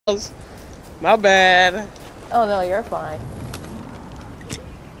My bad. Oh no, you're fine.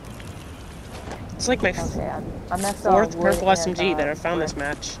 It's like my Okay, I messed up fourth wood purple and, SMG that I found this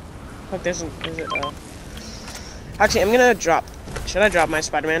match. Look, is it? Actually, I'm gonna drop. Should I drop my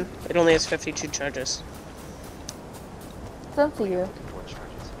Spider-Man? It only has 52 charges. It's up to you.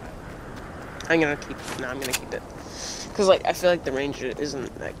 I'm gonna keep. No, I'm gonna keep it. Cause like I feel like the Ranger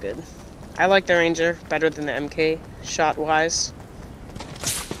isn't that good. I like the Ranger better than the MK shot wise.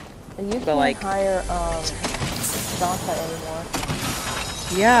 You can't hire Dante anymore.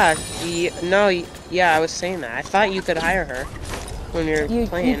 Yeah, yeah, I was saying that. I thought you could hire her when you're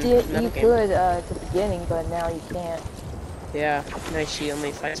playing. You could at the beginning, but now you can't. Yeah, now she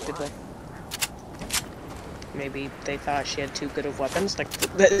only fights people. Maybe they thought she had too good of weapons. Like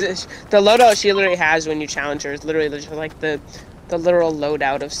the loadout she literally has when you challenge her is literally just like the literal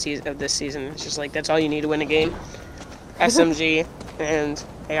loadout of this season. It's just like that's all you need to win a game. SMG and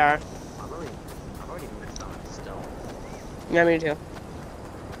AR. I've already missed on still. Yeah, me too.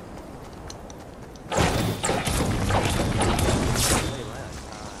 I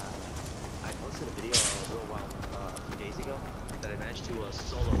posted a video a little while, a few days ago that I managed to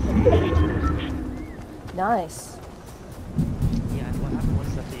solo. Nice. Yeah, and what happened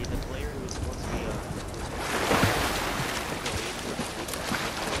was that the player who was supposed to be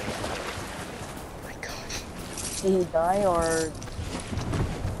Oh my gosh. Did he die or?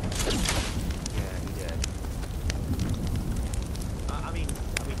 Yeah, he did. I mean,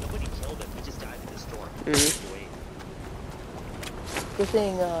 nobody killed him. He just died in the storm. Good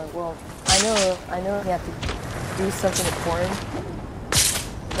thing. Well, I know he had to do something important.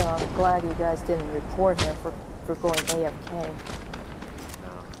 So I'm glad you guys didn't report him for going AFK.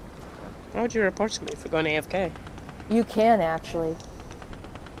 No. Why would you report somebody for going AFK? You can actually,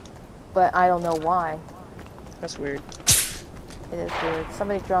 but I don't know why. That's weird. It is weird.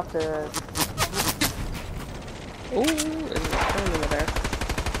 Somebody dropped a. Ooh, there's a phone over there.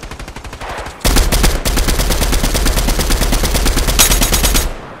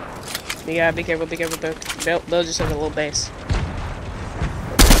 You gotta be careful, they'll just have a little base.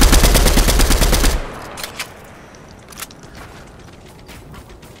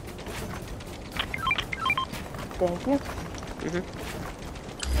 Thank you.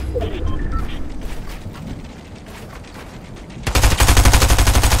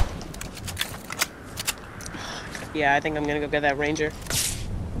 Yeah, I think I'm gonna go get that Ranger.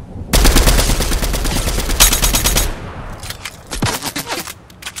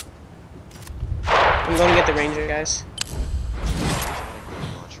 I'm going to get the Ranger, guys.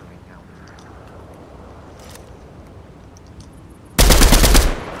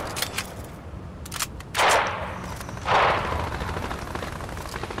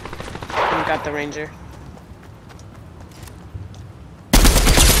 Got the Ranger.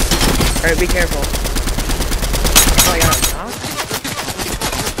 Alright, be careful. Oh, yeah, I'm knocked?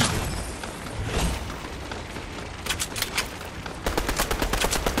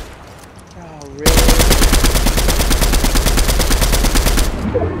 Oh, really?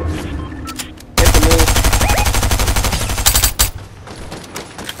 Get the move.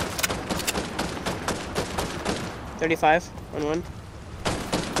 35 on one.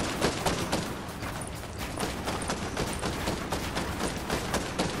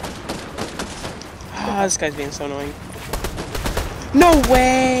 Oh, this guy's being so annoying. No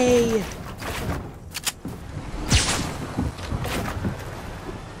way!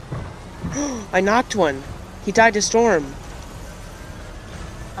 I knocked one. He died to storm.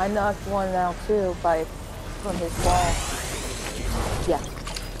 I knocked one out too from his wall. Yeah.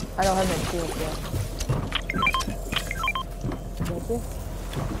 I don't have any shields yet. Thank you.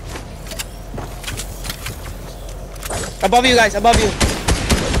 Above you guys, above you.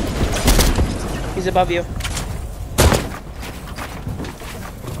 He's above you.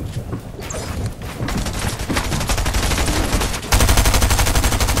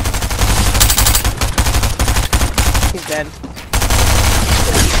 He's dead.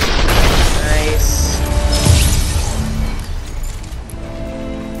 Nice.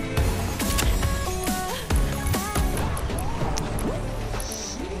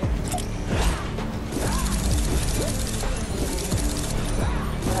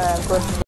 Of course.